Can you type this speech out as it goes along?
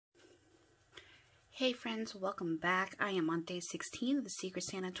Hey friends, welcome back. I am on day 16 of the Secret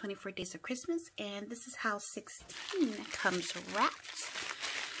Santa 24 Days of Christmas, and this is how 16 comes wrapped.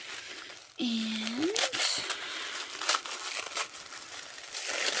 And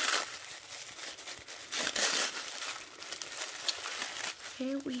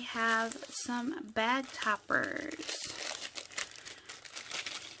here we have some bag toppers.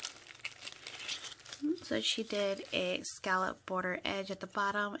 So she did a scallop border edge at the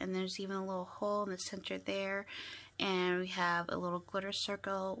bottom, and there's even a little hole in the center there. And we have a little glitter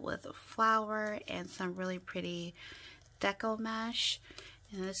circle with a flower and some really pretty deco mesh.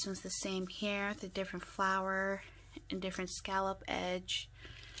 And this one's the same here, the different flower and different scallop edge.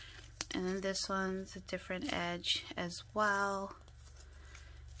 And then this one's a different edge as well.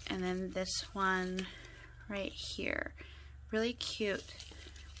 And then this one right here, really cute.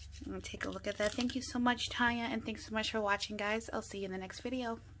 I'm gonna take a look at that. Thank you so much, Tonya, and thanks so much for watching, guys. I'll see you in the next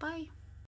video. Bye.